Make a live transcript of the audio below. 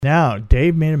Now,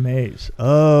 Dave made a maze.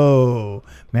 Oh,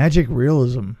 magic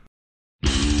realism.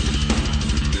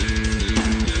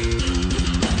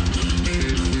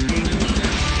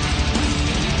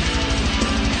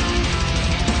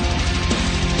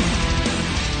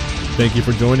 Thank you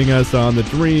for joining us on the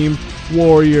Dream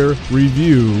Warrior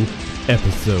Review,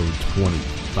 episode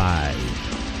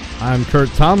 25. I'm Kurt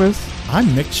Thomas. I'm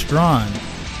Mick Strawn.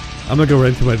 I'm going to go right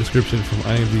into my description from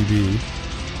IMDb.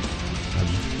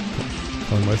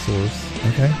 I'm telling my source.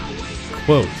 Okay.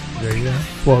 Quote. There you go.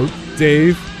 Quote.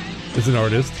 Dave is an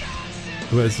artist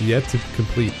who has yet to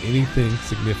complete anything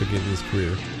significant in his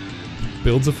career.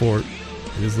 Builds a fort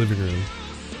in his living room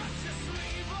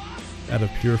out of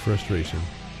pure frustration,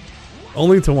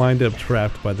 only to wind up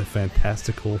trapped by the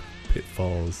fantastical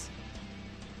pitfalls.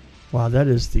 Wow, that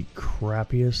is the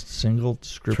crappiest single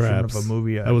description Traps. of a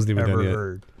movie I wasn't even ever done yet.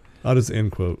 heard. I'll just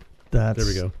end quote. That's there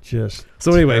we go. Just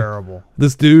So anyway, terrible.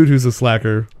 This dude who's a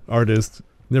slacker artist,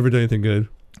 never done anything good.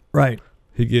 Right.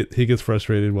 He gets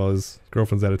frustrated while his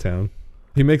girlfriend's out of town.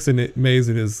 He makes a maze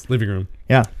in his living room.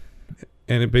 Yeah.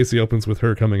 And it basically opens with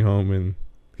her coming home and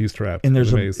he's trapped. And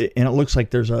there's in the maze. and it looks like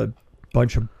there's a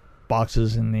bunch of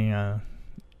boxes in the and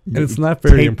it's not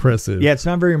very impressive. Yeah, it's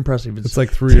not very impressive. It's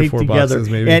like 3 or 4 together. boxes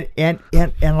maybe. And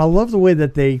I love the way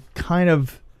that they kind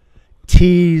of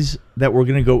tease that we're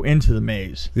going to go into the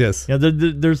maze. Yes. You know,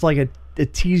 there's like a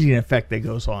teasing effect that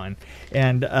goes on,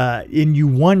 and you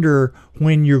wonder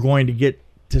when you're going to get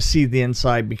to see the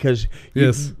inside because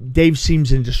Dave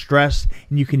seems in distress,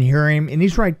 and you can hear him, and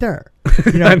he's right there.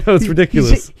 You know, I know, it's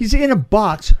ridiculous. He's in a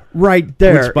box right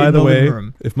there. Which, by in the way, living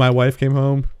room. if my wife came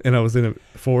home and I was in a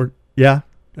fort, yeah,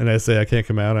 and I say I can't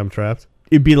come out, I'm trapped,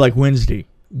 it'd be like Wednesday.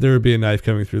 There would be a knife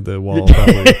coming through the wall,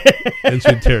 probably, and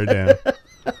she'd tear it down.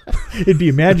 It'd be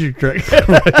a magic trick.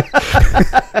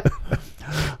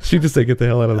 She'd just say, "Get the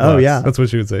hell out of the box." Oh yeah, that's what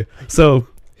she would say. So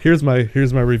here's my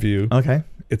review. Okay,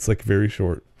 it's like very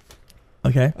short.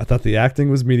 Okay, I thought the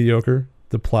acting was mediocre.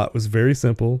 The plot was very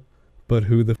simple, but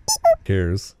who the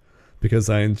cares? Because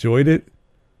I enjoyed it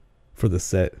for the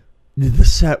set. The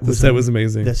set was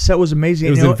amazing. The set was amazing.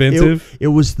 It was inventive. It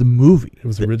was the movie. It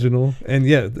was original, and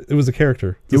yeah, it was a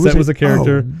character. The set was a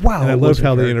character. Oh, wow! And I loved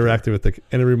how they interacted with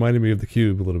and it reminded me of the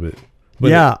Cube a little bit.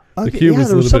 But yeah, the Cube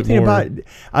was a little bit more. About,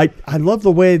 I love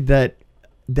the way that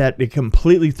it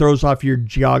completely throws off your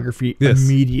geography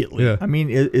immediately. Yeah. I mean,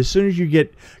 as soon as you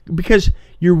get, because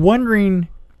you're wondering.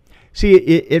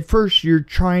 See, at first you're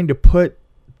trying to put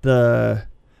the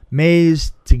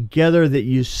maze together that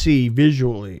you see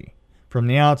visually from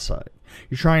the outside.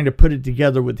 You're trying to put it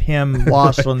together with him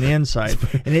lost on the inside,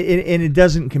 and it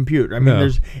doesn't compute. I mean,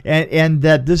 there's and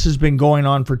that this has been going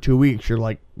on for 2 weeks. You're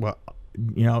like, well,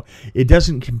 you know, it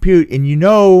doesn't compute, and you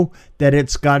know that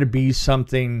it's got to be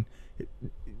something.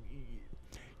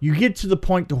 You get to the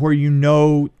point to where you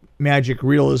know magic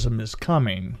realism is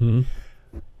coming. Mm-hmm.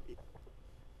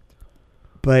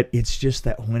 But it's just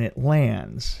that when it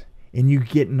lands and you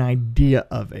get an idea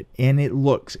of it and it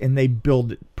looks and they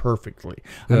build it perfectly.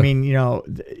 Yeah. I mean, you know,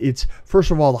 it's first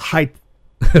of all the height.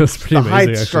 It was pretty amazing, height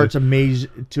actually. starts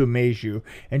to amaze you,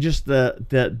 and just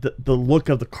the look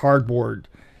of the cardboard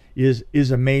is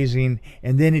amazing,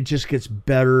 and then it just gets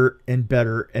better and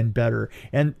better and better,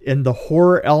 and the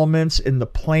horror elements and the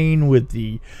playing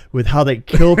with how they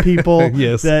kill people.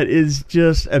 Yes, that is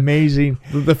just amazing.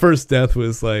 The first death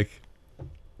was like.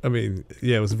 I mean,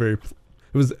 yeah,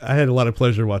 I had a lot of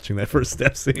pleasure watching that first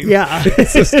step scene. Yeah.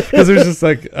 Because it was just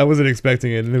like, I wasn't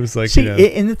expecting it. And it was like, see,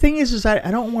 and the thing is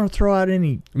I don't want to throw out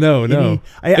any. No.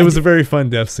 It was a very fun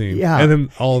death scene. Yeah. And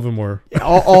then all of them were.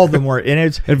 all of them were. And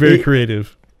it's very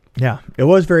creative. Yeah. It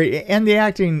was very, and the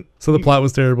acting. So the plot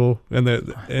was terrible. And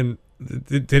it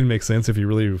didn't make sense if you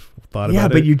really thought about it. Yeah,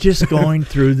 but you're just going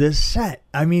through this set.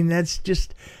 I mean, that's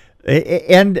just,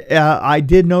 and I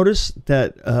did notice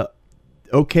that,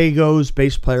 OK Go's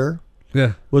bass player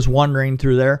was wandering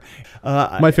through there.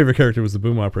 My favorite character was the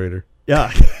boom operator.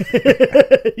 Yeah.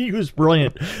 He was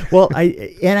brilliant. Well,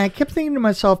 I kept thinking to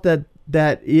myself that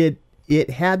it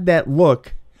had that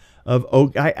look of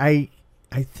I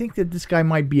think that this guy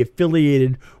might be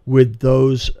affiliated with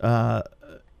those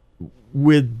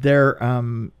with their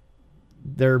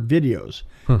videos.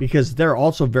 Because they're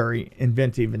also very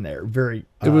inventive and they're very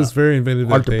it was very inventive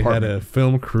that they department. had a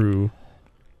film crew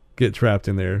get trapped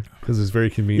in there because it's very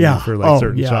convenient for like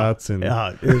certain shots, and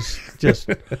it was just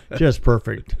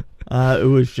perfect. It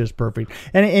was just perfect.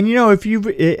 And you know, if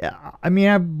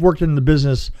I've worked in the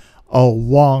business a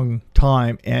long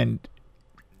time,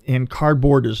 and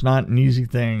cardboard is not an easy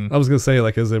thing. I was gonna say,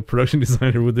 like, as a production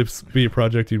designer, would this be a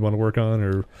project you'd want to work on,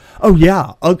 or? Oh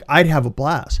yeah, I'd have a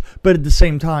blast. But at the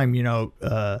same time, you know,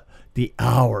 the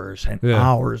hours and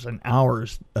hours and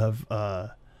hours of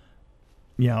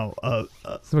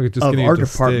It's like just of getting our it to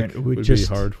department stick would would just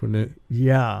be hard, wouldn't it?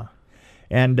 Yeah,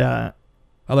 and I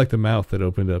like the mouth that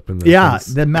opened up in the face.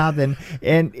 the mouth and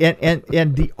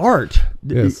the art.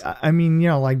 Yes. I mean,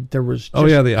 like there was.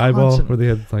 Just the eyeball constant- where they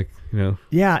had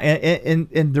Yeah,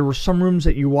 and there were some rooms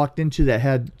that you walked into that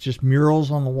had just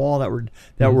murals on the wall that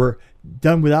were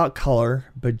done without color,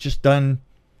 but just done.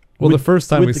 Well, the first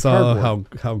time with we the saw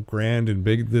cardboard. how grand and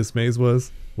big this maze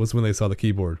was when they saw the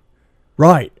keyboard.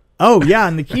 Right. Oh yeah,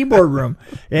 in the keyboard room,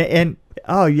 and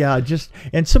oh yeah, just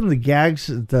and some of the gags,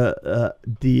 the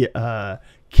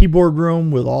keyboard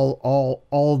room with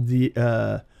all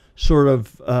the sort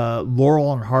of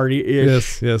Laurel and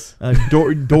Hardy-ish. Yes.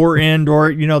 Door in,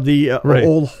 door. The Right.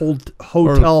 old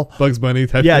hotel. Or Bugs Bunny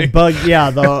type Yeah, thing.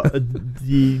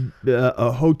 the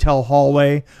hotel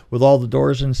hallway with all the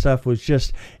doors and stuff was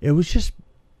just it was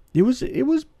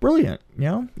brilliant.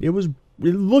 It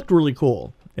looked really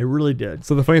cool. It really did.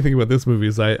 So the funny thing about this movie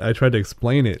is I tried to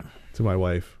explain it to my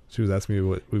wife. She was asking me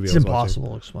what movie It's I was impossible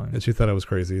to watching. explain. And she thought I was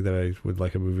crazy that I would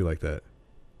like a movie like that.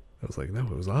 I was like, no,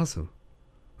 it was awesome.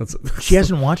 She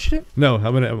hasn't watched it? No,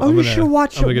 I'm gonna. You should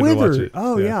watch I'm it gonna with watch her. it.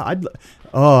 Oh yeah, I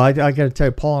got to tell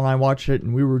you, Paul and I watched it,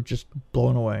 and we were just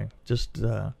blown away.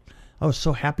 I was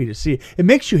so happy to see it. It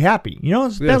makes you happy,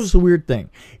 That Yes. was the weird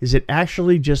thing. Is it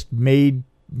actually just made?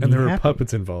 And me there were happy.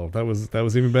 puppets involved. That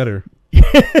was even better.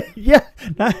 Yeah,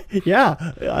 not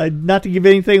to give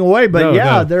anything away, but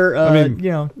No. they're I mean,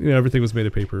 everything was made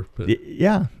of paper. But.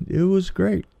 Yeah, it was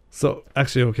great. So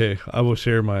actually, okay, I will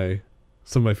share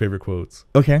some of my favorite quotes.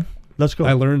 Okay, let's go.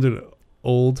 I learned an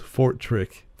old fort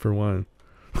trick for one.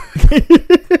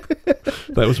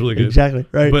 That was really good. Exactly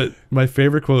right. But my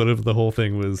favorite quote of the whole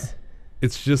thing was,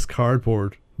 "It's just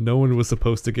cardboard. No one was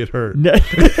supposed to get hurt."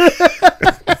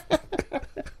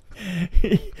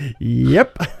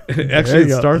 Yep. Actually,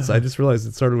 it starts. I just realized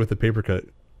it started with a paper cut.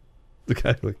 The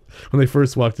guy, when they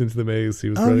first walked into the maze, he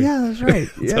was. Oh running. yeah, that's right.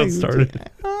 That's how it started.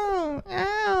 Oh,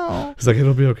 ow. He's like,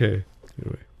 it'll be okay.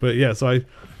 Anyway, but yeah, so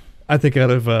I think out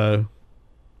of, I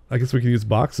guess we could use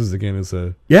boxes again as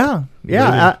a. Yeah.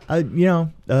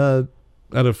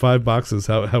 Out of 5 boxes,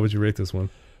 how would you rate this one?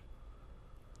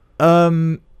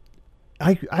 I'm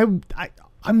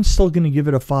still going to give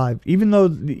it a 5, even though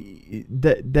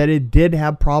that it did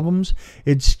have problems.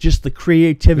 It's just the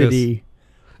creativity.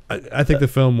 I think the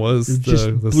film was just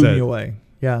the blew set. me away.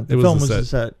 Yeah, the It was film the was set. the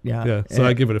set. Yeah. Yeah, so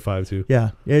I give it a 5 too.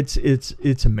 Yeah,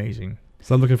 it's amazing.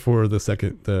 So I'm looking for the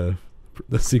second, the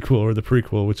sequel or the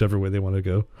prequel, whichever way they want to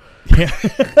go. Yeah.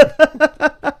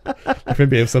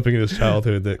 Maybe have something in his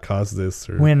childhood that caused this.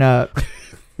 Or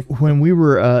when we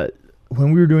were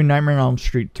doing Nightmare on Elm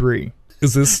Street 3.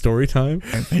 Is this story time?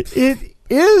 It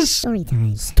is Story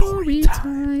time. Story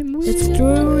time with It's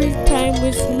story time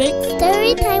with Mick.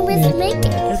 Story time with Mick.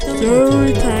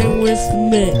 Story time with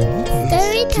Mick.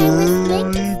 Story time with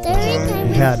Mick. Story time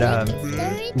with had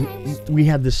Mick. we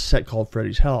had this set called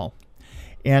Freddy's Hell,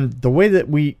 and the way that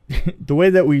we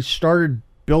started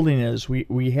building it is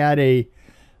we had a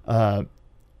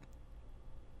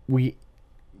we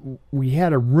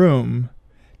had a room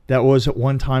that was at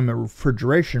one time a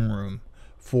refrigeration room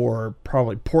for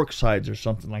probably pork sides or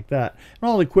something like that, and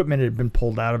all the equipment had been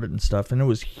pulled out of it and stuff, and it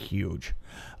was huge.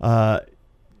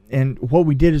 And what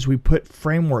we did is we put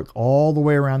framework all the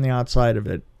way around the outside of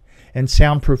it and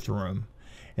soundproofed the room.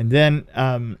 And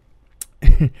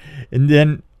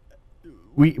then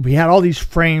we had all these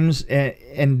frames,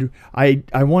 and I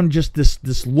wanted just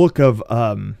this look of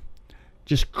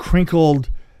just crinkled,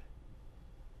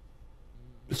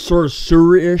 sort of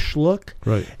sewer-ish look.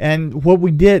 Right. And what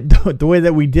we did, the way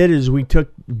that we did is we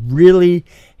took really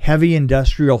heavy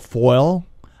industrial foil.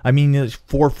 I mean, it's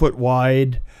 4 foot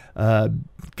wide, kind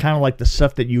of like the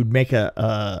stuff that you'd make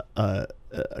a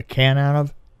can out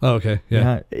of. Oh, okay.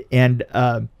 Yeah. And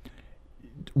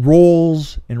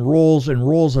rolls and rolls and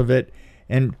rolls of it,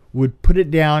 and would put it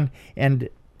down. And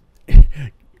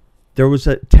there was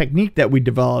a technique that we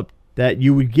developed that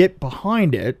you would get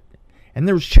behind it, and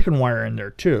there was chicken wire in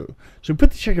there too. So we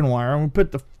put the chicken wire, and we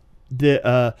put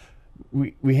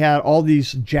we had all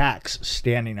these jacks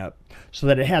standing up so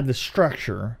that it had the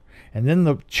structure, and then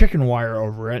the chicken wire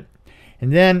over it,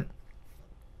 and then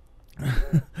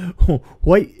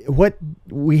what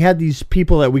we had these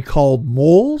people that we called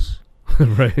moles.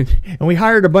 Right. And we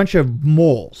hired a bunch of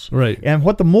moles. Right. And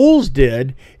what the moles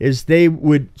did is they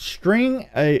would string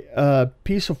a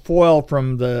piece of foil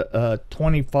from the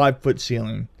 25-foot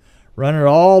ceiling, run it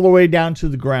all the way down to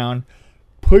the ground,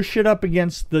 push it up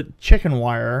against the chicken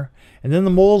wire, and then the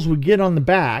moles would get on the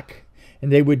back,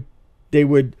 and they would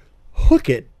hook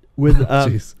it with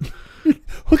Jeez.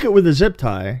 hook it with a zip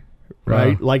tie,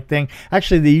 right? Wow. Like thing.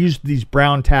 Actually, they used these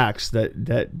brown tacks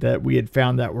that we had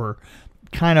found that were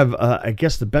kind of, I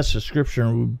guess the best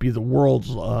description would be the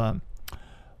world's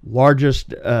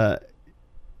largest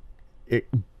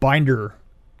binder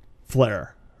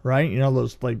flare, right? You know,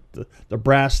 those like the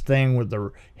brass thing with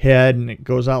the head and it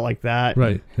goes out like that.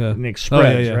 Right. Yeah. And it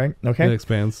spreads, right? Okay. It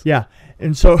expands. Yeah.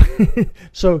 And so,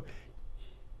 so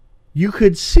you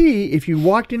could see if you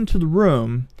walked into the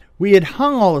room, we had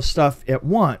hung all the stuff at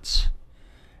once.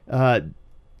 And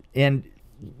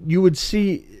you would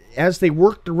see as they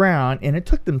worked around, and it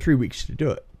took them 3 weeks to do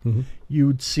it. Mm-hmm. You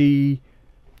would see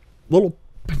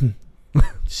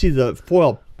see the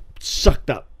foil sucked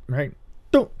up, right?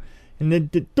 And then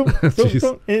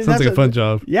Jeez. and Sounds like a fun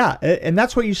job. Yeah, and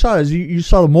that's what you saw is you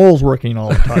saw the moles working all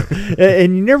the time,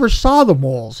 and you never saw the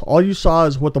moles. All you saw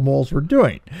is what the moles were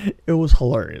doing. It was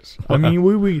hilarious. I mean,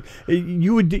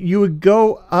 you would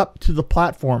go up to the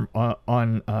platform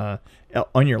on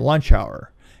your lunch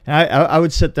hour. And I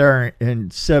would sit there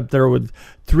with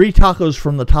 3 tacos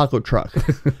from the taco truck,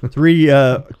 3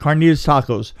 carnitas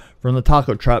tacos from the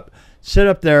taco truck. Sit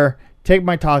up there, take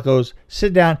my tacos,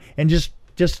 sit down, and just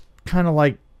kind of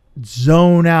like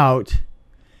zone out,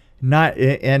 not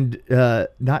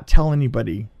tell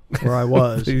anybody where I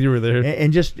was. You were there,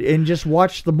 and just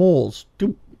watch the moles.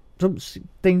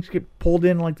 Things get pulled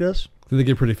in like this. Did they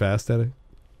get pretty fast at it?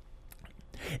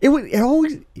 It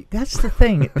always. That's the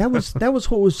thing. That was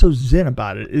what was so zen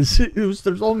about it.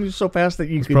 There's only so fast that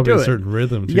you could probably do a it. certain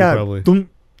rhythm too. Yeah, Probably. Dum,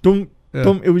 dum, Yeah.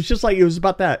 dum. It was just like it was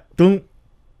about that. Dum,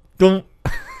 dum,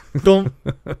 dum,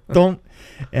 dum,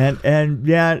 and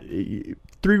yeah,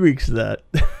 3 weeks of that.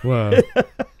 Wow.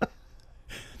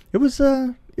 It was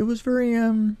very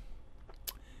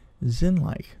zen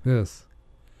like. Yes.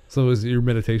 So it was your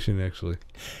meditation actually.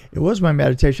 It was my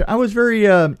meditation. I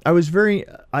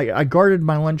guarded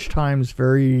my lunch times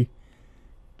very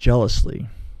jealously.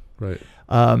 Right.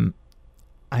 I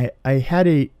had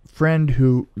a friend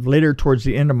who later towards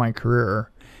the end of my career,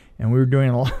 and we were doing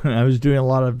a lot. I was doing a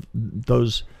lot of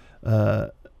those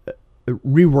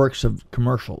reworks of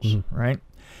commercials, right?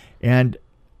 And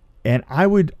I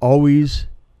would always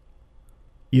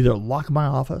either lock my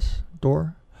office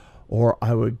door, or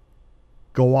I would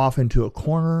go off into a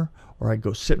corner, or I'd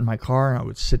go sit in my car and I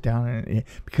would sit down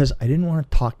because I didn't want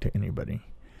to talk to anybody.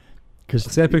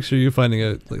 See, I picture you finding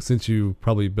it, like, since you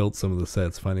probably built some of the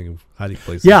sets, finding hiding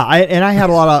places. Yeah, I had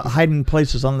a lot of hiding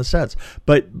places on the sets.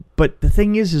 But the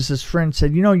thing is this friend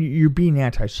said, you're being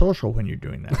antisocial when you're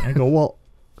doing that. And I go, well,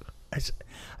 I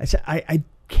said, I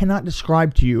cannot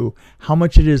describe to you how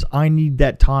much it is I need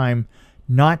that time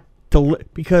not to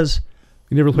because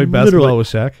You never played basketball with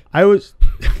Shaq? I was.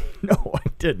 No, I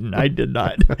didn't. I did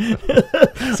not.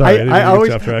 Sorry, I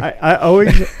always, off track.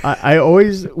 I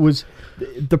always was.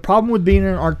 The problem with being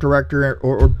an art director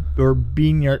or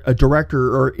being a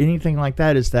director or anything like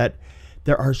that is that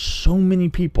there are so many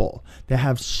people that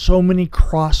have so many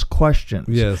cross questions.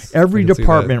 Yes, every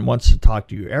department wants to talk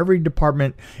to you. Every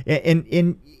department,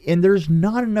 and there's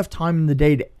not enough time in the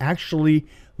day to actually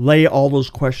lay all those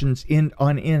questions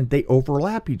on end. They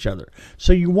overlap each other,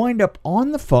 so you wind up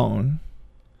on the phone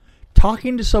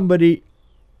talking to somebody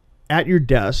at your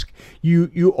desk.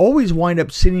 You always wind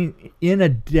up sitting in a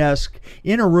desk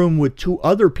in a room with 2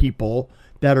 other people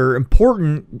that are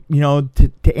important,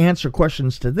 to answer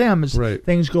questions to them as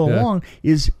things go along.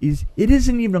 It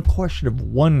isn't even a question of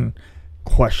one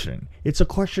question. It's a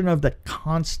question of the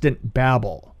constant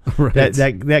babble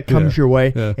that comes your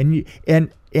way. Yeah.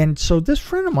 And so this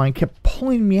friend of mine kept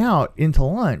pulling me out into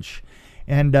lunch,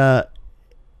 and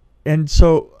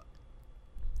so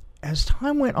as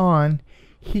time went on,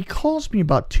 he calls me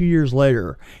about 2 years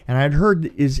later, and I'd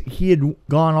heard he had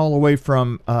gone all the way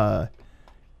from a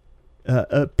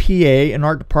PA, an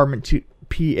art department, to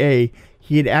PA.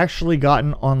 He had actually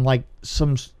gotten on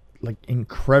some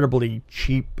incredibly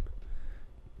cheap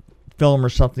film or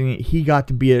something. He got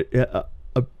to be a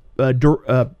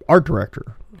art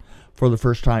director for the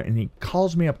first time, and he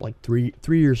calls me up three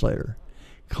years later.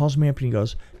 He calls me up and he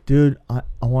goes, "Dude, I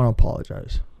want to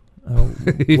apologize."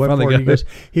 What for?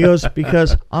 He goes,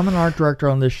 because I'm an art director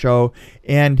on this show,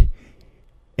 and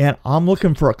I'm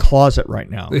looking for a closet right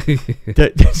now, so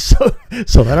that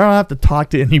I don't have to talk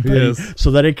to anybody,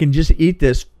 so that I can just eat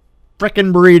this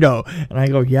frickin' burrito. And I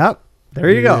go, "Yep,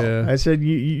 there you go." I said,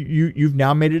 "You've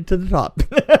now made it to the top."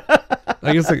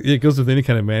 I guess it goes with any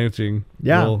kind of managing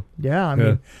role. Yeah. I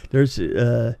mean, there's.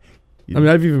 I've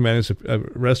even managed a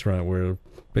restaurant where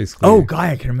basically. Oh,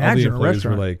 guy, I can imagine all the employees a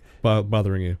restaurant were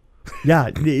bothering you. Yeah,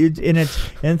 and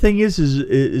the thing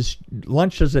is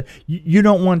lunch doesn't. You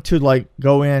don't want to like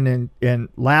go in and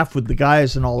laugh with the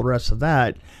guys and all the rest of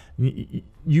that.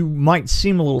 You might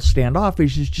seem a little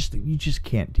standoffish. It's just you just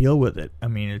can't deal with it. I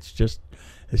mean, it's just.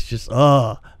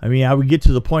 I mean, I would get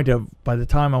to the point of by the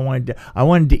time I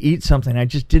wanted to eat something, I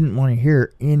just didn't want to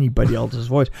hear anybody else's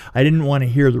voice. I didn't want to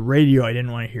hear the radio. I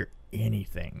didn't want to hear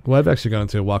anything. Well, I've actually gone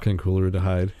to a walk-in cooler to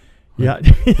hide. Yeah,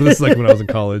 this is like when I was in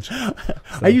college. So.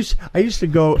 I used to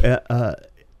go.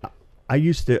 I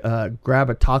used to grab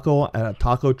a taco at a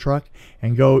taco truck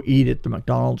and go eat at the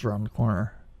McDonald's around the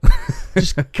corner.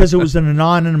 Just because it was an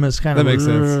anonymous kind that of. Makes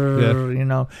sense. Yeah. You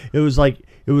know, it was like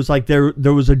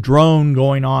there was a drone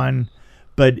going on,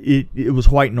 but it was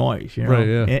white noise. You know, right?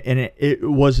 Yeah. And it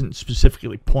wasn't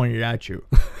specifically pointed at you.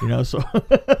 You know, so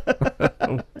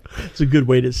it's a good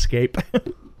way to escape.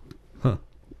 Huh.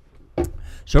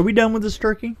 So are we done with this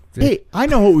turkey? Yeah. Hey, I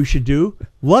know what we should do.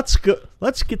 Let's go.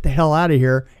 Let's get the hell out of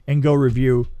here and go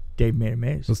review Dave Made a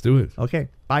Maze. Let's do it. Okay.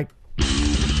 Bye.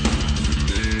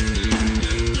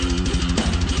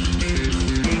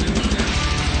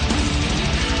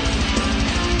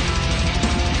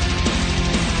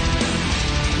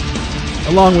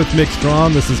 Along with Mick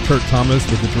Strawn, this is Kurt Thomas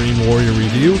with the Dream Warrior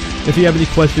Review. If you have any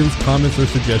questions, comments, or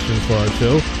suggestions for our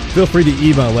show, feel free to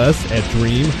email us at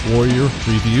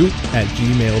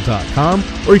dreamwarriorreview@gmail.com,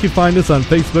 or you can find us on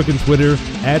Facebook and Twitter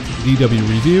at DW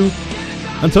Review.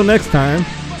 Until next time,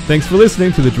 thanks for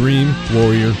listening to the Dream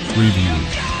Warrior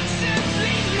Review.